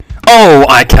Oh,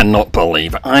 I cannot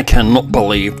believe it. I cannot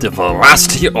believe the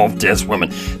veracity of this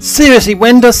woman. Seriously,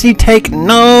 when does he take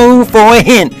no for a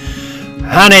hint?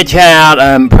 Honey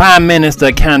child, Prime Minister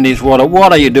Candice Water,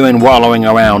 what are you doing wallowing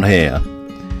around here?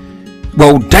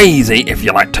 Well, Daisy, if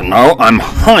you like to know, I'm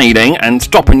hiding and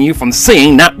stopping you from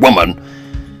seeing that woman.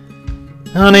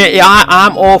 Honey,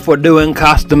 I'm all for doing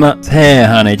customers' hair,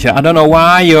 honey child. I don't know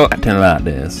why you're acting like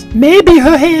this. Maybe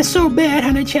her hair is so bad,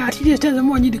 honey child, she just doesn't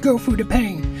want you to go through the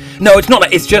pain. No, it's not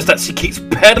that. It's just that she keeps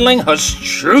peddling her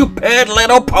stupid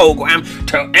little program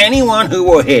to anyone who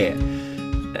will hear.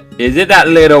 Is it that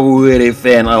little really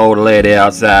thin old lady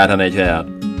outside, honey child?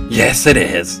 Yes, it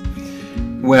is.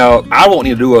 Well, I won't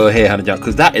need to do her hair, honey child,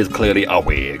 because that is clearly a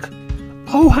wig.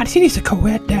 Oh, honey, she needs to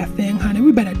correct that thing, honey.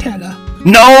 We better tell her.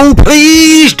 No,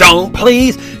 please don't,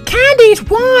 please. Candice,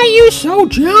 why are you so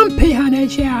jumpy, honey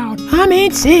child? I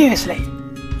mean, seriously.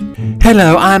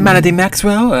 Hello, I'm Mallody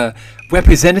Maxwell,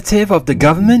 representative of the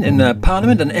government in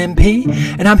Parliament, an MP,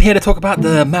 and I'm here to talk about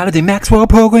the Mallody Maxwell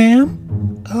program.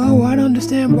 Oh, I don't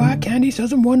understand why Candice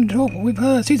doesn't want to talk with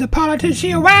her. She's a politician.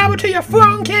 She a rival to your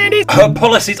throne, Candice. Her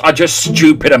policies are just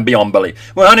stupid and beyond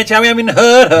belief. Well, honey child, we haven't even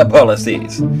heard her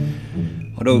policies.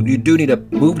 Although you do need to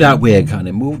move that wig,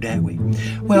 honey, move that wig.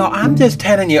 Well, I'm just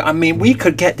telling you, I mean, we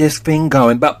could get this thing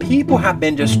going, but people have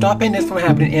been just stopping this from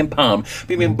happening in Palm.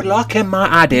 We've been blocking my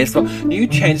ideas for new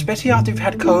change, especially after we've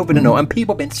had COVID and all, and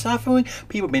people have been suffering,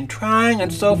 people have been trying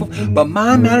and so forth, but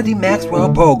my Mallody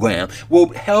Maxwell program will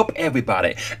help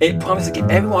everybody. It promises to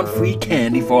give everyone free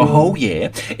candy for a whole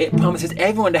year. It promises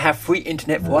everyone to have free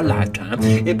internet for a lifetime.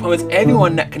 It promises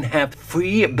everyone that can have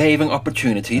free bathing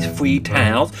opportunities, free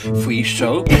towels, free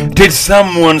soap. Did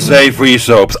someone say free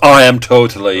soaps? I am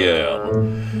totally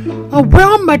in. Oh,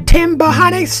 Wilma Timber,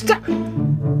 honey, stop.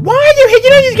 Why are you here? You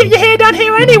don't need to get your hair done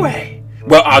here anyway.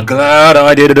 Well, I'm glad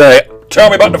I did today. Tell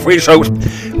me about the free soaps.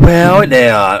 Well, they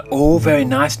are all very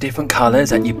nice different colours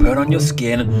that you put on your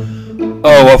skin.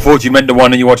 Oh, I thought you meant the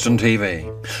one that you watched on TV.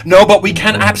 No, but we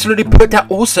can absolutely put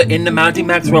that also in the Mallody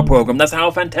Maxwell program. That's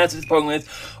how fantastic this program is.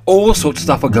 All sorts of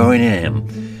stuff are going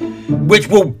in, which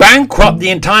will bankrupt the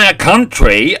entire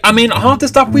country. I mean, half the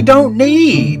stuff we don't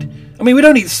need. I mean, we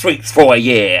don't need streets for a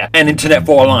year and internet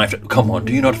for a life. Come on,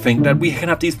 do you not think that we can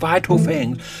have these vital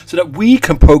things so that we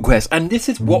can progress? And this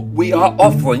is what we are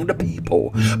offering the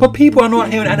people. But people are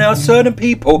not hearing, and there are certain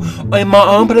people in my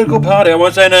own political party, I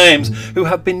won't say names, who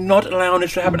have been not allowing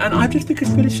this to happen. And I just think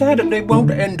it's really sad that they won't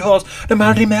endorse the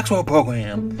Mallody Maxwell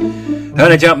program.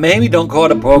 Honey, Jump, maybe don't call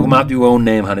the program after your own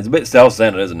name, honey. It's a bit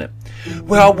self-centered, isn't it?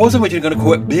 Well, I wasn't originally going to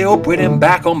call it Build Britain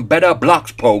Back on Better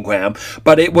Blocks program,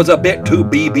 but it was a bit too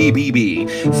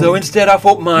BBBB. So instead, I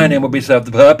thought my name would be serve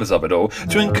the purpose of it all,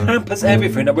 to encompass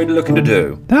everything that we're looking to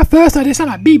do. That first idea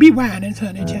sounded like BB Wine,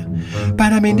 honey child.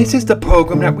 But I mean, this is the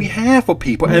program that we have for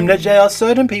people, and there are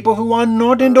certain people who are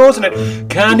not endorsing it.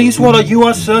 Candice Waller, you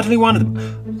are certainly one of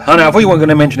them. Honey, I thought you weren't going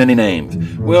to mention any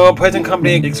names. Well, present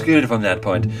company excluded from that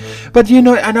point. But you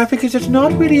know, and I think it's just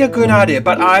not really a good idea.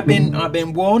 But I've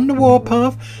been warned the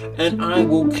warpath, and I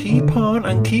will keep on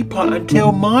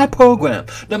until my program,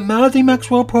 the Mallody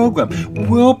Maxwell program,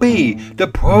 will be the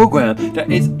program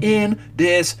that is in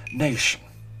this nation.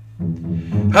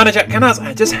 Honey, Jack, can I ask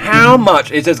just how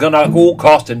much is this going to all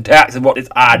cost in tax and what this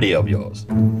idea of yours?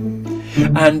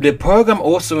 And the program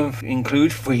also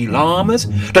includes free llamas.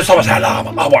 Does someone say llama?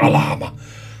 I want a llama.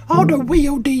 Oh, the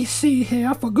real DC here.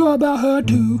 I forgot about her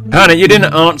too. Honey, you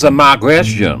didn't answer my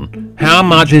question. How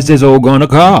much is this all going to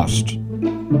cost?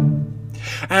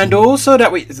 And also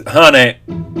that honey,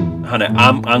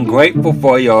 I'm grateful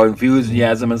for your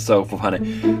enthusiasm and so forth,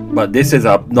 honey. But this is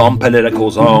a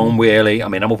non-political zone, really. I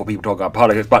mean, I'm all for people talking about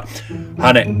politics, but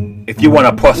honey, if you want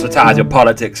to proselytize your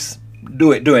politics,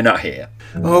 do it not here.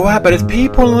 Alright, but it's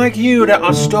people like you that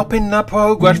are stopping the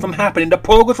progress from happening. The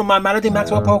progress from my Mallody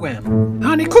Maxwell program.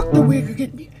 Honey, cook the wig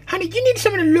again. Honey, you need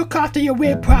someone to look after your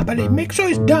wig properly. Make sure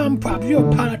it's done properly. You're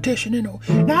a politician, you know.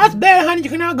 Now that's better, honey. You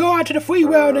can now go out to the free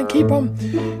world and keep them.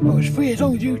 Oh, it's free as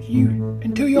long as you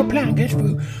until your plan gets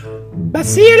through. But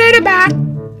see you later, bye.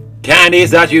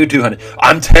 Candice, that's you too, honey.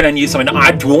 I'm telling you something.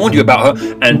 I warned you about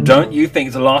her, and don't you think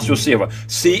it's the last you'll see of her.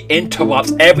 She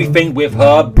interrupts everything with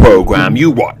her program. You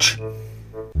watch.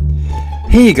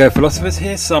 Here you go, philosophers.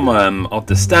 Here's some of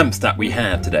the stamps that we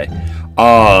have today.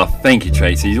 Ah, thank you,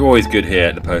 Tracy. You're always good here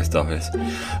at the post office.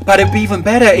 But it'd be even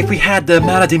better if we had the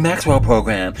Mallody Maxwell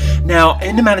program. Now,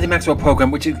 in the Mallody Maxwell program,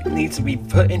 which needs to be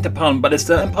put into Parliament, but there's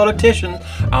certain politicians,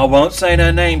 I won't say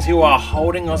their names, who are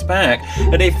holding us back.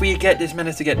 And if we get this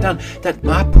menace to get done, that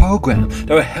my program that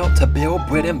will help to build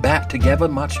Britain back together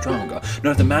much stronger.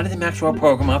 Now, the Mallody Maxwell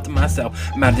program, after myself,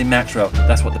 Mallody Maxwell,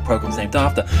 that's what the program's named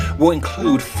after, will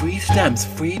include free stamps,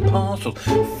 free parcels,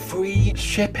 free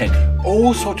shipping,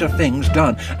 all sorts of things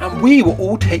done, and we will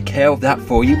all take care of that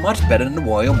for you much better than the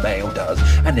Royal Mail does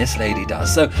and this lady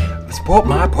does. So support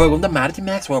my program, the Mallody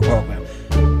Maxwell program.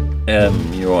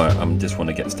 You are. I just want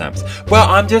to get stamps. Well,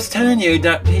 I'm just telling you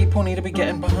that people need to be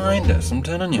getting behind us. I'm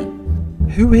telling you.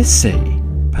 Who is he?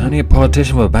 Apparently a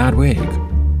politician with a bad wig.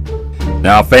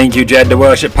 Now, thank you, Jed, the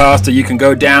worship pastor. You can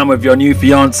go down with your new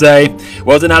fiance.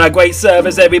 Wasn't that a great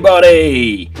service,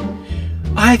 everybody?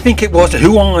 I think it was.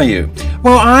 Who are you?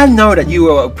 Well, I know that you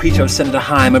are a preacher of Senator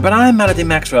Hyman, but I'm Mallody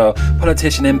Maxwell,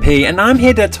 politician MP, and I'm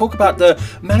here to talk about the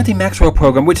Mallody Maxwell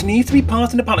program, which needs to be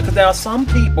passed in the Parliament, because there are some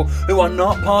people who are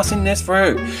not passing this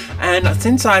through. And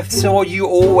since I saw you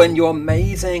all and your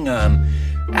amazing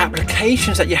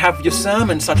applications that you have for your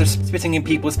sermons, such as spitting in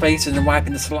people's faces and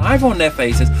wiping the saliva on their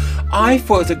faces, I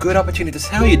thought it was a good opportunity to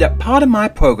tell you that part of my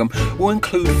program will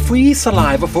include free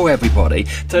saliva for everybody,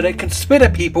 so they can spit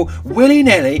at people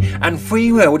willy-nilly and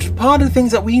free will, which is part of the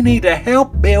things that we need to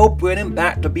help build Britain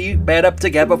back to be better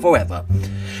together forever.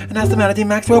 And that's the Mallody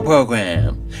Maxwell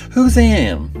program. Who's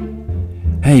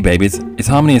in? Hey babies, is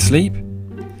Harmony asleep?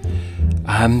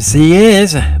 She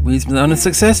is. We've been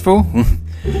unsuccessful.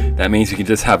 That means we can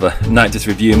just have a night just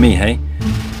reviewing me, hey?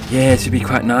 Yeah, it should be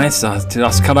quite nice to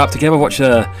us cuddle up together, watch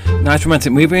a nice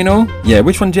romantic movie and all. Yeah,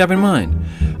 which one do you have in mind?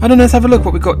 I don't know, let's have a look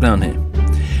what we've got down here.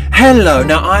 Hello,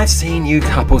 now I've seen you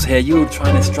couples here, you're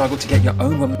trying to struggle to get your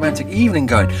own romantic evening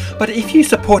going. But if you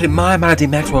supported my Mallody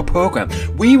Maxwell program,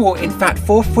 we will in fact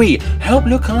for free help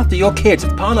look after your kids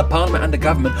as part of Parliament and the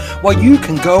government, while you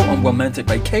can go on romantic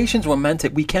vacations,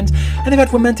 romantic weekends, and in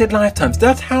fact romantic lifetimes.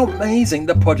 That's how amazing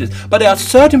the project is. But there are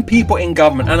certain people in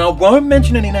government, and I won't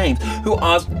mention any names, who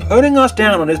are putting us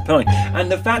down on this point.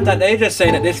 And the fact that they're just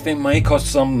saying that this thing may cost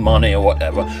some money or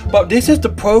whatever. But this is the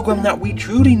program that we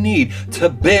truly need to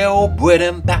build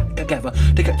Britain back together,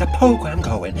 to get the program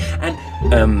going. And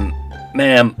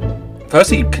ma'am,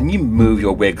 firstly, can you move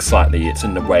your wig slightly? It's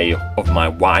in the way of my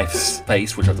wife's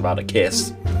face, which I was about to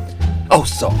kiss. Oh,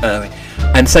 sorry.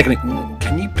 And secondly,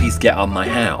 can you please get out of my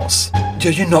house?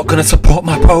 You're not going to support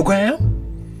my program?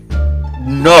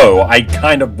 No, I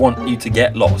kind of want you to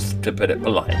get lost, to put it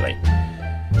politely.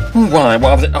 Why?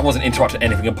 Well, I wasn't interrupting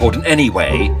anything important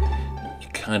anyway.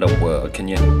 Kind of word, can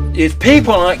you? It's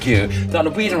people like you that are the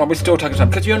reason why we're still talking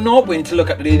about, because you're not willing to look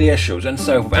at the issues and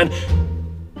so forth.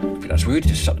 And if that's rude,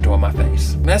 just shut the door in my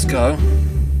face. Let's go.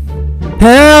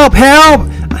 Help! Help!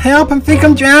 Help! I think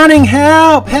I'm drowning!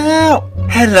 Help! Help!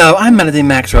 Hello, I'm Mallody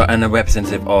Maxwell, and a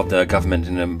representative of the government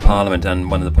in the Parliament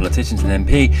and one of the politicians and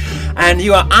MP. And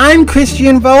I'm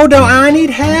Christian Voldo. I need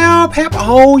help, help.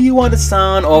 Oh, you are the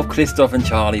son of Christoph and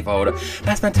Charlie Voldo.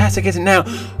 That's fantastic, isn't it? Now,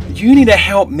 you need to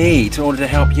help me in order to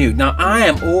help you. Now, I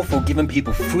am all for giving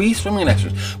people free swimming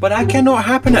lessons, but that cannot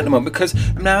happen at the moment because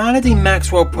the Mallody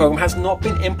Maxwell program has not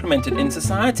been implemented in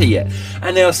society yet.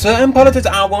 And there are certain politicians,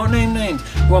 I won't name names,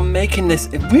 who are making this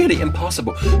really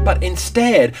impossible. But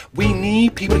instead, we need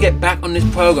people to get back on this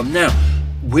program. Now,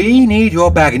 we need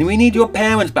your back, and we need your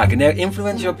parents back, and they're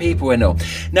influential people and all.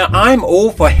 Now, I'm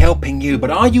all for helping you, but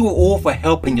are you all for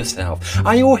helping yourself?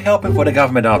 Are you all helping for the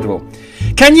government after all?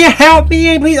 Can you help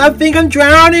me, please? I think I'm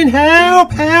drowning.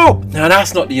 Help, help. Now,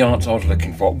 that's not the answer I was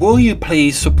looking for. Will you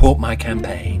please support my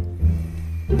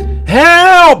campaign?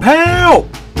 Help, help.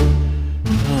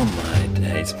 Oh my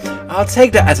days. I'll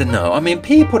take that as a no. I mean,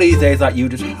 people these days like you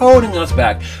just holding us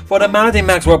back for the Mallody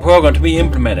Maxwell program to be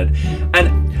implemented.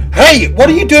 And hey, what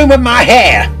are you doing with my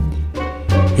hair?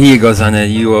 Here you go, son. Are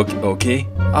you okay?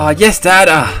 Yes, Dad.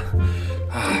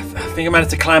 I think I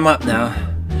managed to climb up now.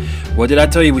 What did I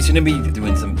tell you? We shouldn't be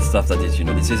doing some stuff like this, you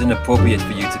know. This isn't appropriate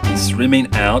for you to be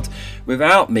swimming out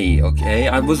without me, okay?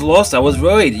 I was lost. I was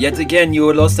worried. Yet again, you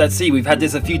were lost at sea. We've had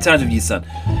this a few times with you, son.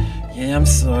 Yeah, I'm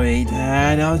sorry,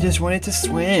 Dad. I just wanted to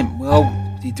swim. Well,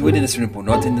 you do it in the swimming pool,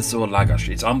 not in the sewer like us.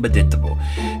 It's unpredictable.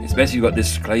 Especially you got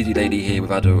this crazy lady here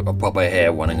without a proper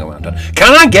hair running around.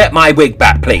 Can I get my wig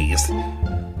back, please?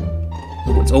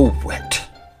 Oh, it's all wet.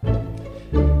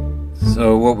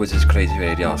 So what was this crazy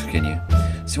lady asking you?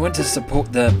 So you want to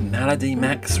support the Mallody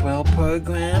Maxwell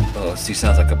program? Oh, she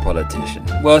sounds like a politician.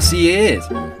 Well, she is.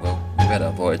 Well, we better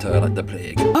avoid her like the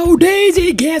plague. Oh,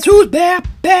 Daisy, guess who's back,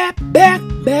 back, back?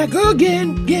 back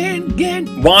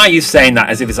again. Why are you saying that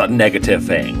as if it's a negative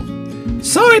thing?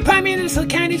 Sorry, Prime Minister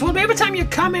Candy's but every time you're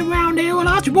coming round here, we'll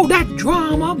ask you about that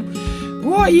drama.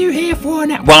 What are you here for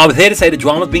now? Well, I was here to say the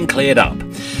drama's been cleared up.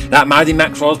 That Mallody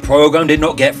Maxwell's programme did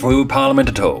not get through Parliament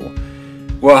at all.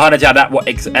 Well, how did you have that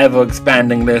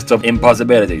ever-expanding list of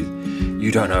impossibilities?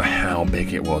 You don't know how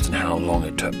big it was and how long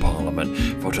it took Parliament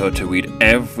for her to read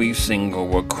every single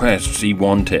request she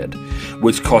wanted,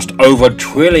 which cost over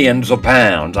trillions of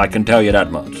pounds, I can tell you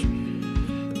that much.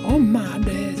 Oh my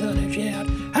days, honey child.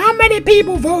 How many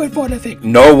people voted for the thing?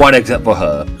 No one except for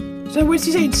her. So what's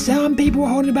she saying? Some people were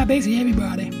holding back basically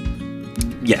everybody.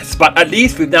 Yes, but at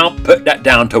least we've now put that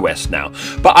down to rest now.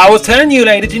 But I was telling you,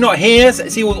 lady, did you not hear?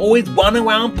 She was always running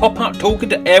around, pop up, talking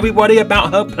to everybody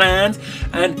about her plans.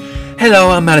 And,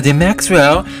 hello, I'm Mallody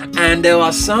Maxwell. And there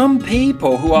are some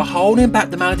people who are holding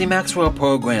back the Mallody Maxwell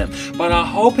program. But I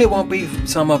hope it won't be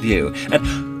some of you.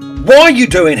 And what are you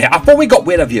doing here? I thought we got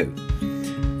rid of you.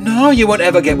 No, you won't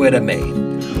ever get rid of me.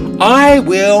 I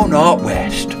will not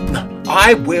rest.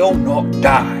 I will not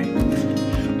die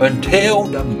until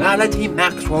the Mallody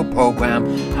Maxwell program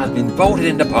has been voted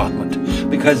in the Parliament,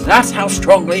 because that's how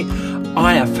strongly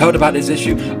I have felt about this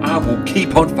issue. I will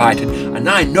keep on fighting, and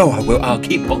I know I will. I'll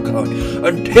keep on going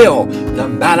until the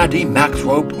Mallody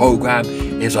Maxwell program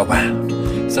is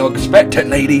around. So expect it,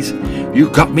 ladies. You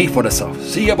got me for the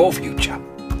foreseeable future.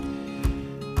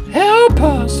 Help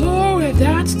us, oh, if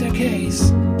that's the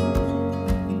case.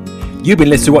 You've been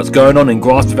listening to What's Going On in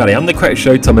Grassy Valley. I'm the creator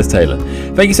show, Thomas Taylor.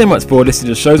 Thank you so much for listening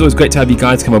to the show. It's always great to have you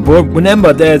guys come aboard.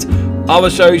 Remember, there's other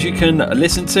shows you can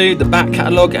listen to, the back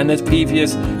catalogue, and there's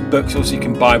previous books also you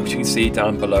can buy, which you can see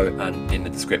down below and in the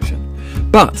description.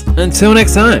 But until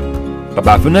next time,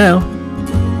 bye-bye for now.